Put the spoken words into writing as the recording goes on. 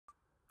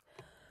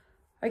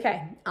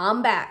Okay,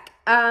 I'm back.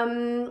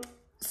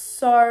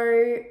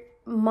 So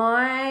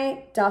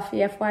my Duffy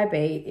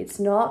FYB, it's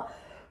not,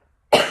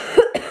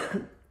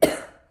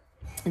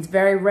 it's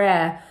very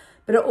rare,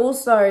 but it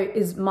also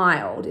is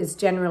mild. It's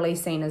generally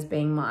seen as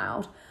being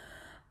mild.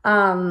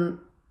 I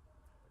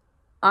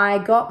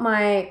got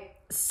my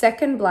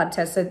second blood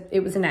test, so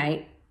it was an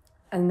 8.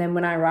 And then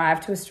when I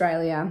arrived to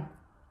Australia,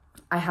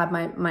 I had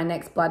my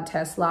next blood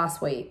test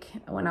last week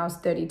when I was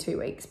 32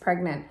 weeks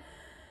pregnant.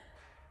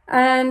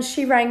 And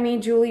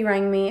Julie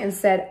rang me and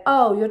said,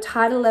 oh, your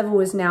titer level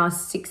is now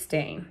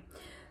 16.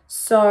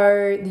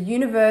 So the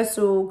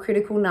universal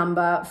critical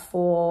number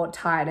for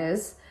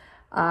titers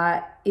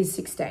is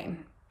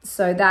 16.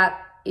 So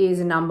that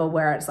is a number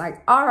where it's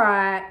like, all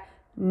right,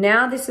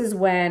 now this is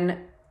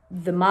when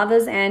the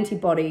mother's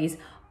antibodies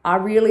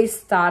are really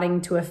starting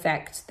to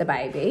affect the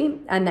baby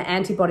and the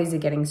antibodies are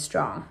getting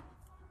strong.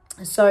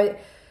 So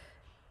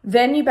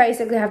then you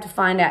basically have to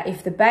find out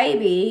if the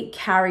baby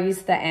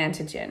carries the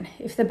antigen.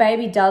 If the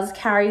baby does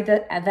carry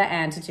the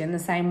antigen, the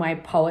same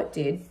way Poet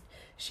did,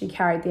 she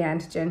carried the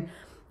antigen,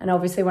 and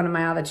obviously one of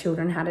my other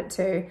children had it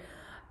too,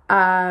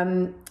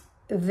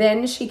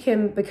 then she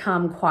can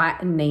become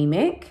quite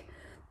anemic,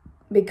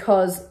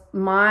 because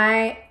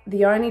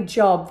the only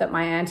job that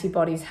my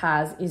antibodies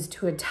has is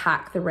to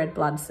attack the red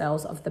blood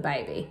cells of the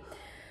baby.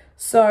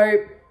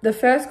 So the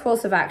first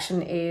course of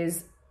action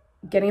is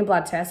getting a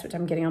blood test, which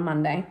I'm getting on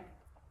Monday,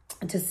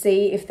 to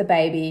see if the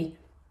baby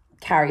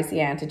carries the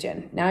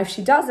antigen. Now, if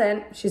she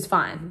doesn't, she's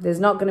fine.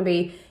 There's not going to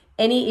be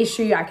any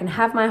issue. I can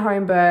have my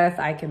home birth.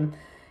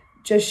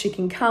 She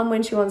can come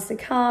when she wants to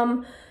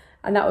come,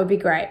 and that would be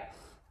great.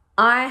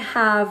 I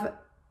have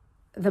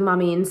the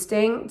mummy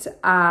instinct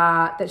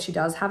that she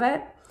does have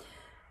it.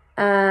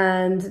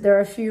 And there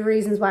are a few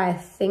reasons why I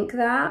think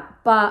that.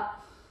 But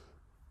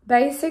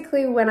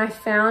basically, when I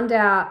found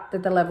out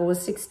that the level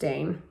was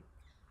 16,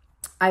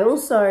 I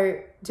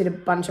also did a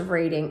bunch of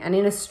reading, and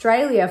in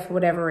Australia, for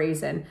whatever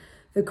reason,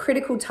 the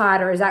critical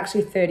titer is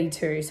actually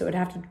 32, so it would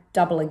have to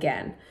double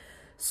again.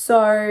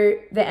 So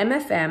the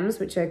MFMs,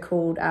 which are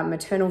called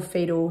maternal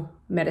fetal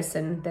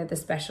medicine, they're the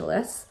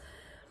specialists.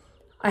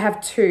 I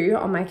have 2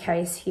 on my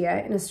case here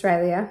in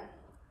Australia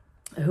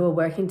who are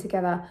working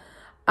together.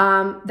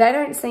 They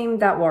don't seem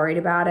that worried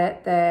about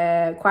it.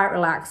 They're quite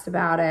relaxed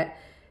about it.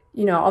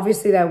 You know,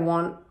 obviously they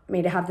want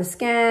me to have the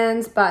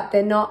scans, but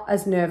they're not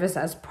as nervous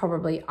as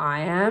probably I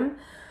am.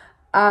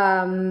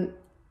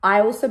 I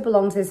also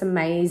belong to this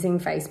amazing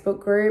Facebook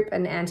group,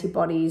 an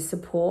antibodies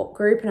support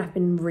group, and I've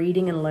been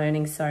reading and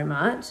learning so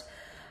much.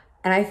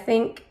 And I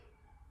think,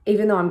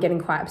 even though I'm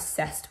getting quite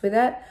obsessed with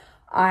it,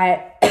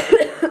 I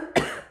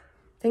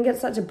think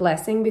it's such a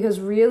blessing, because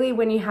really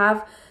when you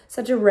have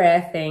such a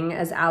rare thing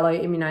as allo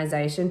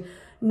immunization,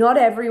 not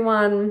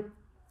everyone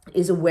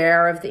is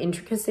aware of the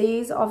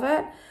intricacies of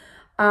it.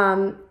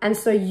 And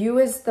so you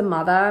as the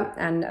mother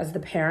and as the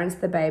parents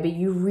of the baby,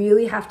 you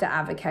really have to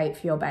advocate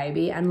for your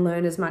baby and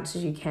learn as much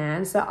as you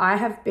can. So I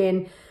have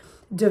been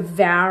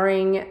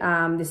devouring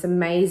this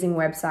amazing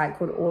website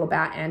called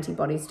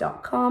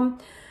allaboutantibodies.com.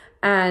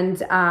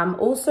 And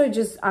also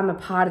I'm a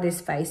part of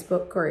this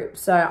Facebook group.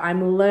 So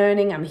I'm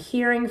learning, I'm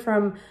hearing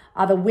from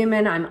other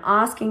women, I'm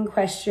asking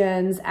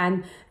questions,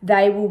 and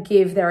they will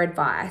give their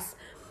advice.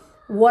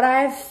 What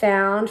I've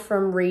found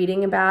from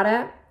reading about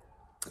it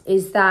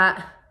is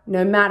that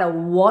no matter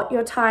what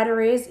your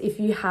titer is, if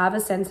you have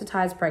a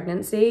sensitized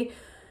pregnancy,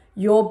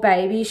 your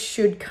baby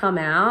should come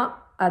out.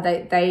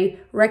 They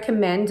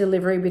recommend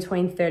delivery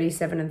between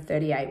 37 and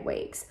 38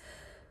 weeks.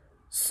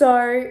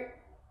 So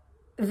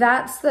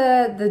that's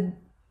the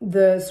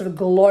sort of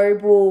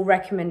global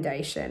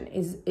recommendation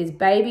is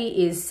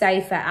baby is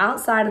safer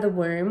outside of the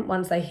womb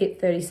once they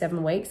hit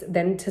 37 weeks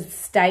than to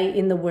stay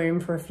in the womb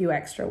for a few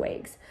extra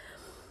weeks.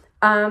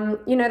 You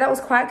know, that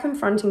was quite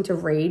confronting to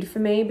read for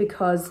me,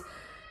 because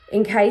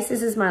in case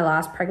this is my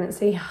last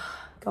pregnancy,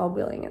 God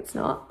willing it's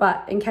not,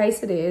 but in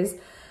case it is,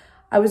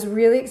 I was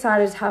really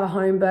excited to have a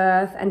home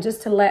birth and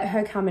just to let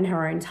her come in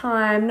her own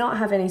time, not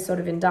have any sort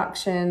of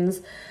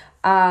inductions,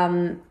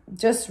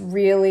 just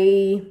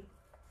really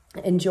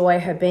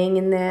enjoy her being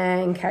in there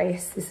in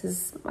case this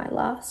is my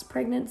last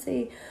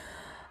pregnancy.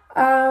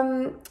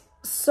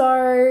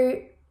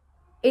 So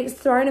it's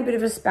thrown a bit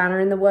of a spanner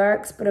in the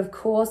works, but of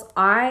course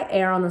I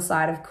err on the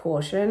side of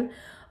caution.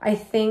 I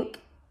think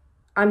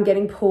I'm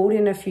getting pulled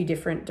in a few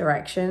different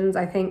directions.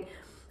 I think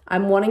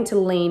I'm wanting to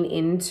lean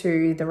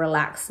into the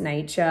relaxed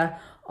nature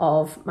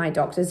of my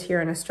doctors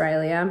here in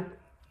Australia.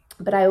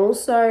 But I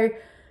also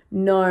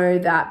know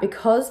that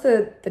because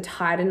the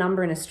titer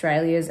number in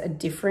Australia is a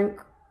different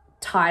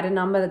titer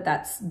number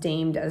that's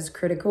deemed as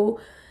critical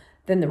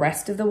than the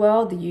rest of the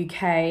world, the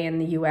UK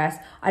and the US,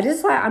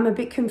 I'm a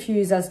bit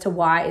confused as to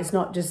why it's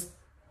not just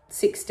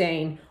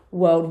 16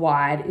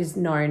 worldwide is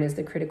known as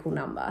the critical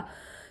number.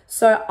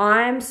 So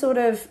I'm sort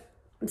of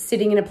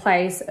sitting in a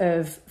place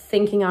of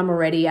thinking I'm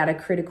already at a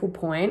critical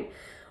point.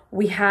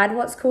 We had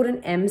what's called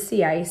an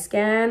MCA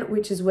scan,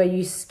 which is where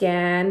you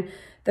scan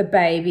the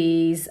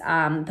baby's,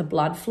 the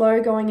blood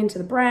flow going into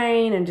the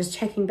brain and just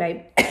checking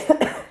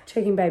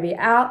baby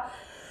out.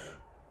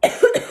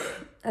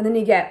 And then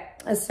you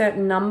get a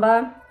certain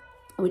number,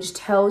 which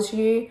tells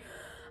you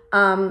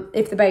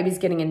if the baby's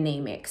getting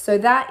anemic. So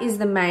that is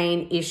the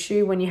main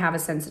issue when you have a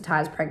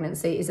sensitized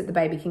pregnancy, is that the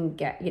baby can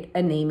get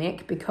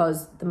anemic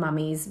because the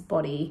mummy's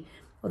body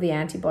or the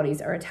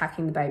antibodies are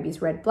attacking the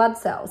baby's red blood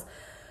cells.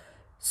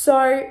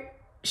 So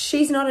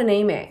she's not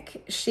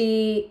anemic.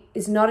 She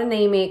is not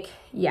anemic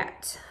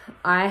yet.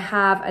 I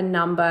have a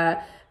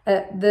number,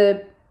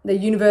 the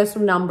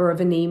universal number of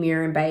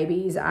anemia in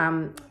babies,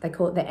 they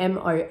call it the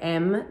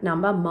MOM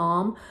number,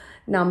 mom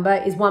number,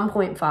 is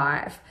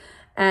 1.5.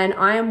 And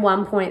I am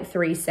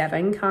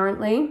 1.37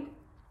 currently.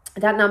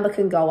 That number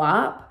can go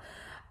up.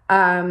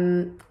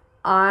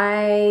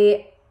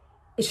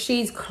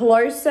 She's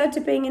closer to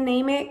being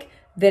anemic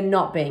than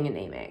not being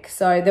anemic.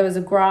 So there was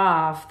a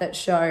graph that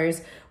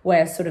shows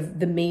where sort of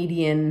the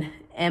median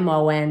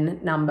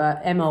MOM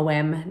number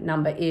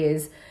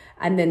is,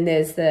 and then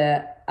there's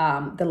the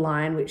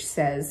line which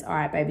says, all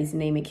right, baby's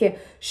anemic here.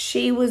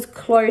 She was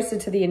closer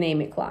to the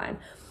anemic line,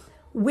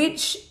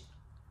 which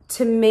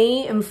to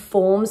me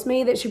informs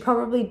me that she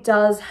probably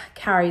does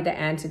carry the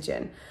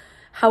antigen.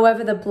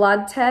 However, the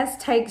blood test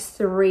takes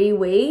 3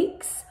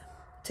 weeks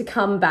to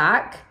come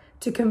back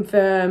to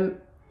confirm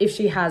if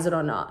she has it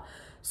or not.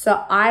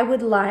 So I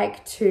would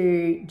like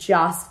to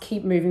just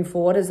keep moving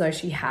forward as though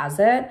she has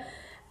it.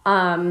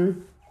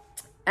 And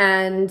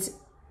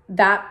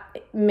that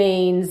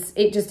means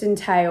it just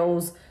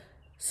entails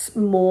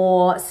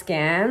more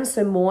scans,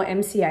 so more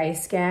MCA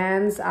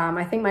scans.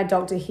 I think my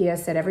doctor here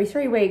said every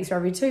 3 weeks or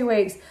every 2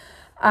 weeks.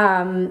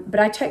 But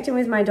I checked in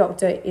with my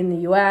doctor in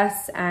the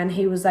US, and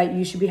he was like,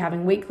 you should be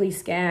having weekly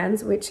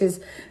scans, which is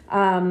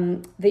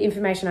the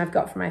information I've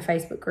got from my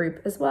Facebook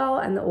group as well,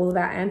 and the All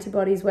About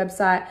Antibodies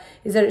website,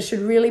 is that it should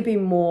really be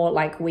more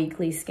like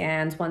weekly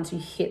scans once you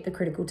hit the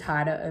critical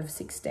titer of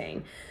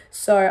 16.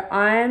 So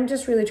I'm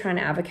just really trying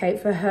to advocate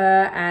for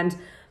her, and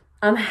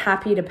I'm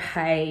happy to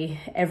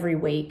pay every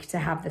week to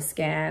have the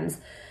scans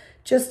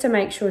just to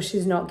make sure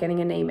she's not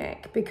getting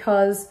anemic,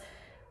 because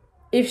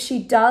if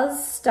she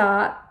does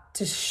start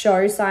to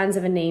show signs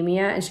of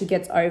anemia and she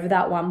gets over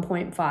that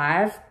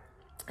 1.5,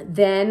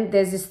 then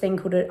there's this thing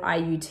called an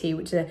IUT,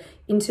 which is an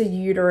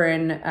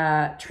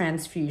intrauterine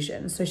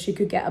transfusion. So she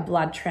could get a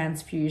blood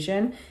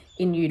transfusion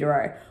in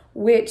utero,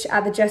 which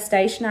at the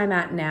gestation I'm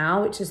at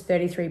now, which is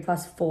 33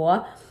 plus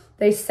 4,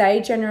 they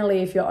say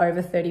generally if you're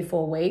over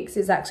 34 weeks,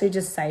 it's actually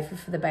just safer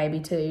for the baby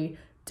to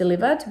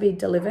be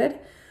delivered,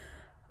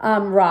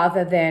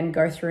 rather than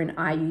go through an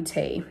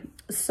IUT.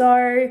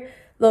 So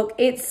look,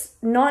 it's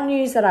not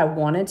news that I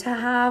wanted to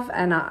have,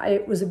 and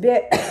it was a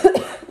bit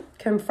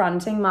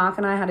confronting. Mark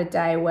and I had a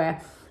day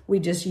where we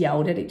just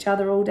yelled at each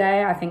other all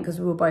day, I think because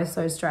we were both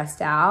so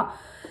stressed out.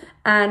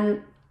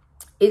 And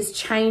it's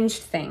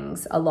changed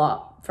things a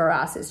lot for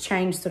us. It's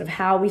changed sort of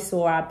how we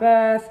saw our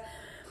birth.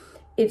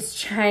 It's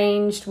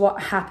changed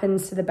what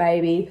happens to the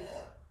baby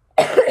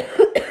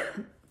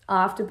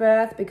after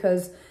birth,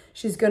 because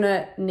she's going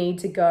to need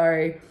to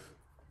go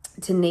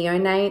to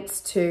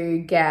neonates to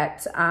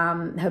get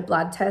her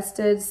blood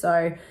tested.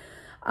 So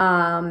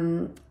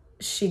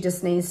she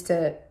just needs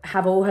to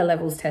have all her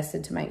levels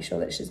tested to make sure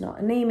that she's not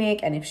anemic.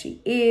 And if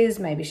she is,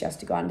 maybe she has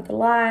to go under the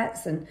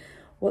lights and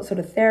what sort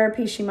of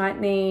therapy she might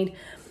need.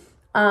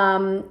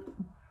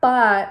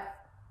 But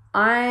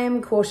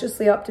I'm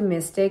cautiously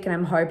optimistic, and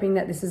I'm hoping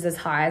that this is as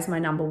high as my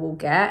number will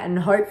get, and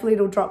hopefully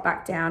it'll drop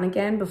back down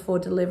again before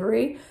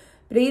delivery.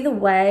 But either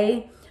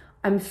way,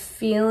 I'm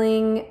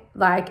feeling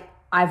like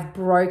I've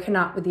broken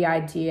up with the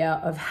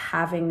idea of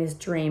having this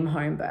dream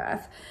home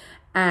birth,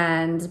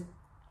 and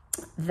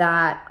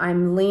that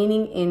I'm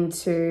leaning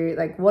into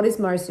like what is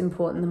most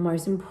important. The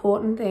most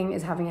important thing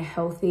is having a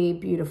healthy,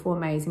 beautiful,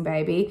 amazing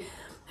baby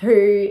who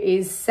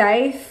is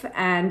safe.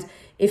 And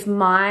if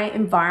my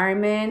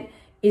environment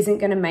isn't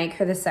going to make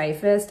her the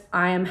safest,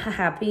 I am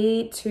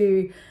happy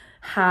to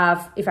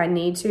have, if I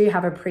need to,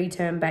 have a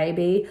preterm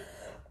baby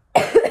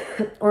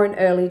or an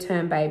early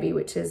term baby,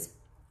 which is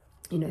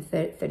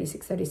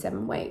 36,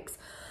 37 weeks.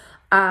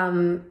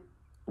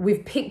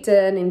 We've picked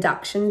an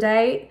induction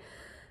date.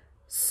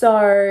 So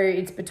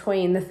it's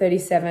between the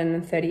 37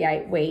 and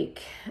 38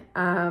 week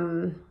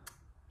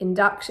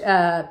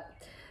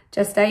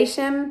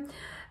gestation.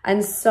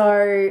 And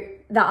so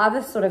the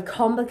other sort of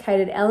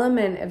complicated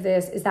element of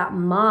this is that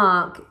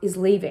Mark is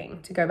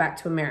leaving to go back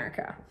to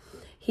America.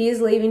 He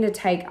is leaving to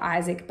take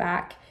Isaac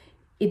back.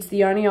 It's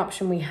the only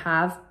option we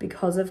have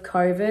because of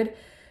COVID.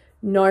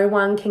 No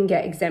one can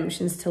get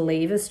exemptions to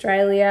leave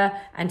Australia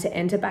and to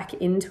enter back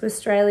into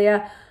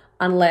Australia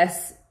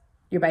unless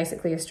you're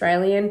basically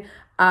Australian.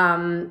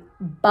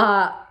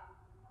 But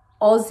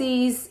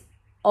Aussies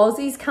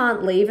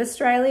can't leave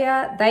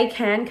Australia. They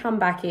can come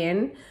back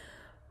in.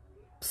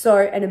 So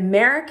an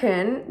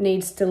American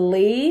needs to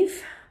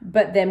leave,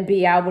 but then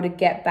be able to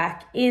get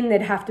back in.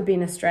 They'd have to be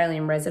an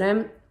Australian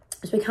resident.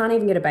 So we can't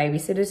even get a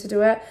babysitter to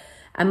do it.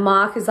 And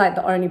Mark is like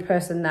the only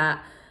person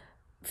that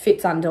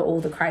fits under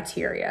all the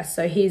criteria.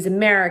 So he's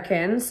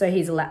American, so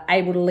he's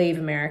able to leave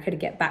America to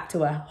get back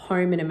to a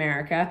home in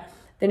America.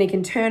 Then he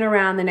can turn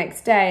around the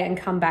next day and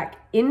come back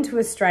into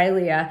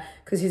Australia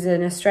because he's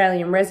an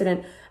Australian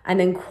resident, and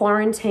then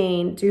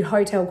do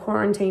hotel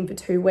quarantine for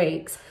 2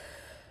 weeks.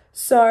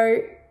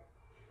 So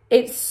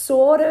we're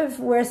sort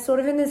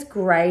of in this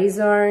gray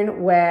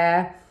zone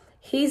where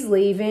he's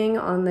leaving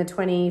on the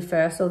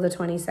 21st or the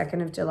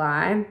 22nd of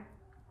July.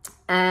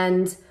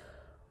 And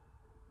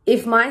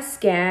if my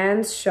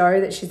scans show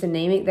that she's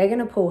anemic, they're going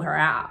to pull her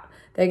out.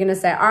 They're going to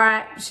say, all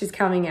right, she's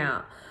coming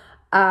out.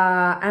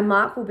 And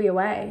Mark will be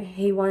away.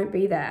 He won't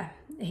be there.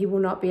 He will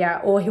not be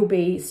out, or he'll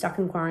be stuck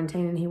in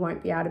quarantine and he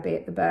won't be able to be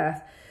at the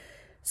birth.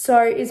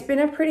 So it's been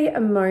a pretty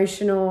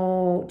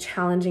emotional,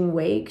 challenging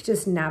week,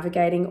 just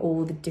navigating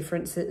all the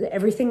differences,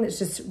 everything that's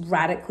just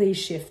radically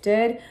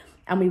shifted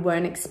and we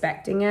weren't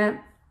expecting it.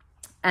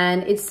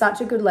 And it's such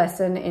a good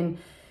lesson in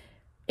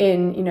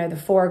the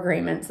 4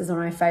 Agreements is one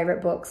of my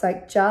favorite books,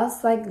 like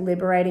just like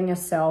liberating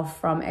yourself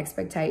from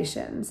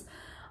expectations.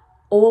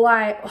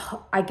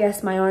 I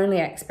guess my only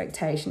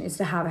expectation is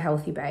to have a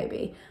healthy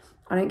baby.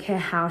 I don't care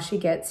how she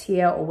gets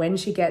here or when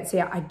she gets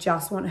here. I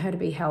just want her to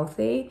be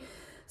healthy.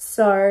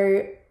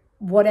 So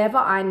whatever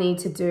I need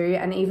to do,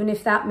 and even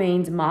if that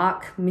means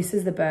Mark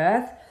misses the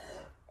birth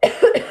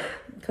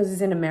because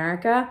he's in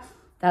America,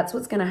 that's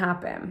what's going to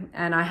happen.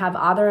 And I have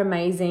other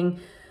amazing,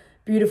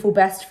 beautiful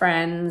best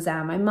friends,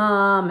 and my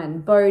mom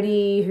and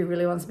Bodhi, who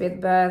really wants to be at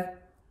the birth,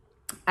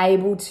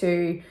 able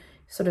to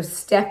sort of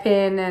step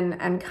in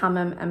and come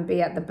and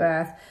be at the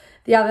birth.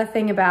 The other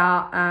thing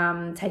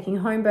about taking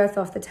home birth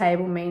off the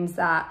table means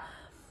that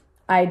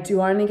I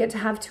do only get to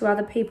have 2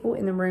 other people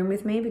in the room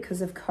with me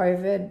because of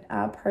COVID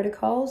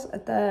protocols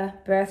at the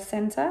birth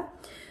center.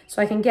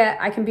 So I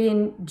can be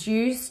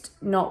induced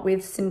not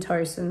with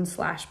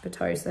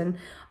Syntocin/Pitocin.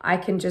 I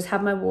can just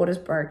have my waters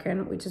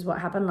broken, which is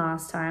what happened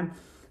last time.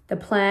 The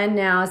plan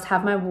now is to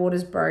have my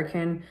waters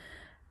broken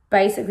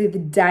basically the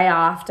day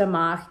after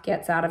Mark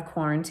gets out of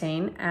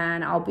quarantine,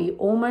 and I'll be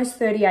almost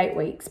 38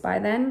 weeks by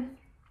then,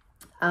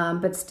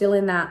 but still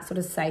in that sort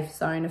of safe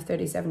zone of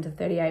 37 to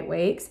 38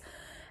 weeks.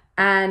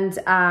 And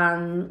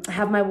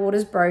have my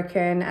waters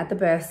broken at the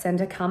birth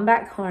center, come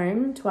back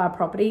home to our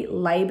property,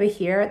 labor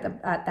here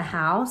at the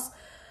house.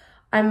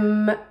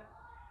 I'm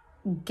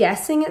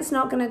guessing it's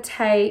not going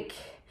to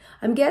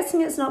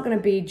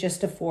be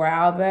just a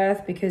 4-hour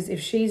birth, because if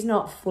she's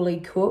not fully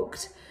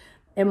cooked,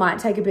 it might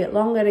take a bit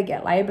longer to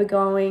get labor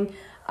going.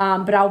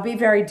 But I'll be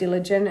very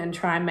diligent and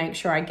try and make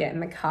sure I get in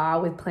the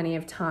car with plenty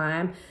of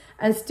time.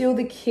 And still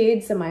the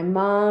kids and my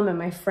mom and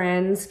my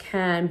friends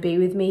can be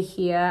with me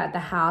here at the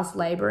house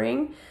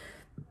laboring.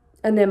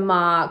 And then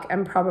Mark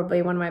and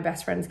probably one of my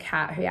best friends,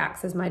 Kat, who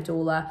acts as my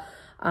doula,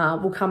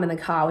 will come in the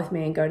car with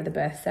me and go to the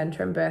birth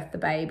center and birth the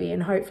baby.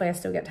 And hopefully I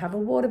still get to have a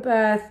water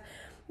birth,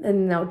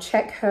 and they'll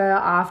check her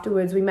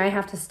afterwards. We may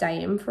have to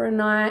stay in for a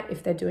night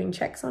if they're doing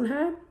checks on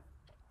her,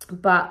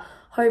 but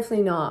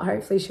hopefully not.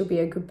 Hopefully she'll be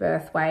a good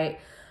birth weight.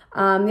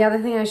 The other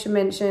thing I should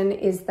mention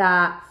is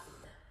that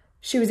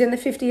she was in the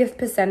 50th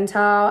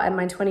percentile at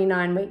my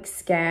 29-week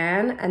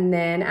scan, and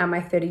then at my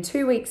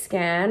 32-week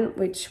scan,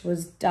 which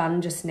was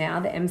done just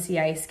now, the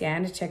MCA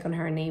scan to check on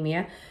her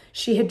anemia,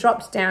 she had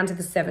dropped down to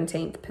the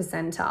 17th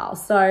percentile.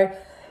 So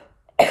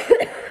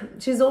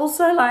she's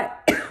also like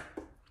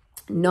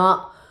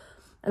not,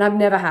 and I've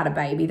never had a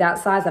baby that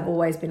size. I've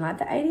always been like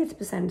the 80th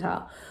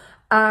percentile.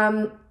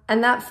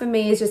 And that for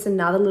me is just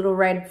another little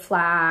red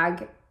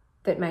flag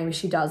that maybe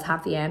she does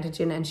have the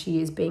antigen and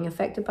she is being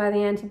affected by the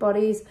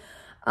antibodies.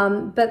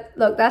 But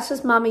look, that's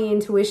just mummy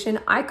intuition.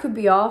 I could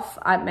be off.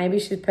 Maybe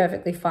she's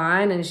perfectly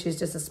fine and she's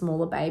just a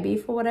smaller baby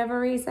for whatever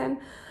reason.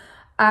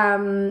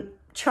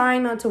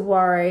 Trying not to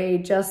worry,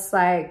 just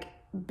like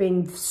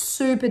being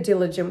super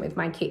diligent with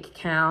my kick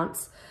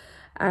counts.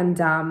 And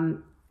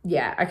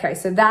yeah, okay,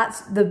 so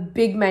that's the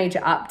big major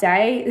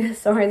update.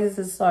 Sorry, this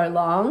is so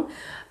long.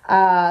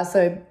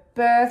 So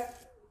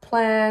birth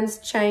plans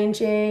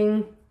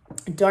changing.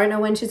 Don't know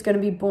when she's going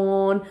to be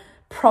born.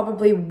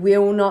 Probably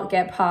will not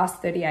get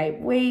past 38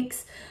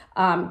 weeks.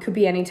 Could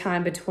be any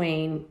time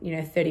between,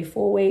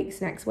 34 weeks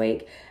next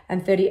week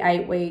and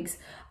 38 weeks.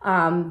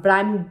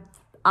 But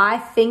I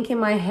think in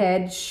my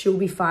head she'll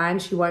be fine.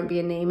 She won't be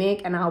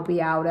anemic, and I'll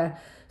be able to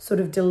sort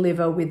of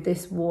deliver with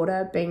this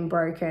water being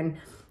broken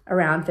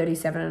around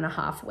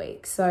 37.5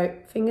 weeks. So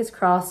fingers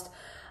crossed.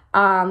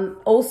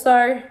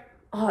 Also,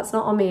 it's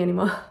not on me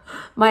anymore.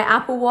 My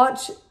Apple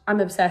Watch,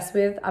 I'm obsessed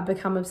with. I've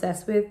become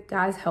obsessed with.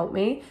 Guys, help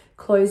me.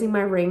 Closing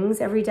my rings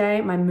every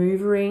day, my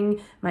move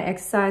ring, my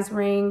exercise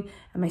ring,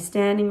 and my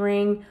standing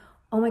ring.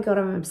 Oh my God,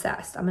 I'm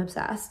obsessed. I'm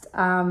obsessed.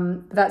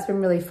 But that's been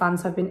really fun.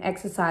 So I've been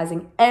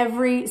exercising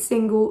every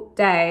single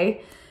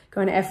day,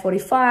 going to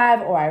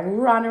F45, or I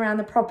run around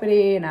the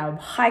property and I'll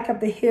hike up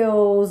the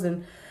hills,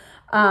 and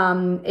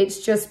it's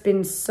just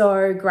been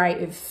so great.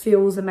 It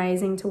feels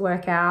amazing to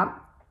work out.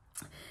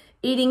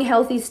 Eating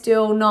healthy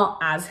still, not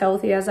as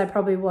healthy as I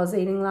probably was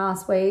eating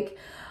last week.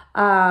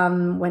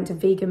 Went to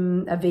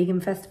a vegan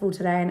festival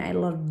today and ate a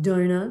lot of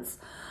donuts.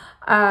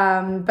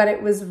 But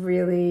it was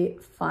really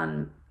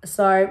fun.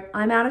 So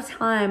I'm out of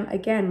time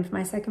again for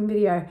my second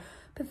video,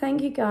 But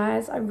thank you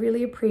guys. I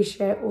really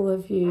appreciate all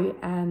of you,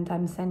 and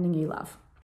I'm sending you love.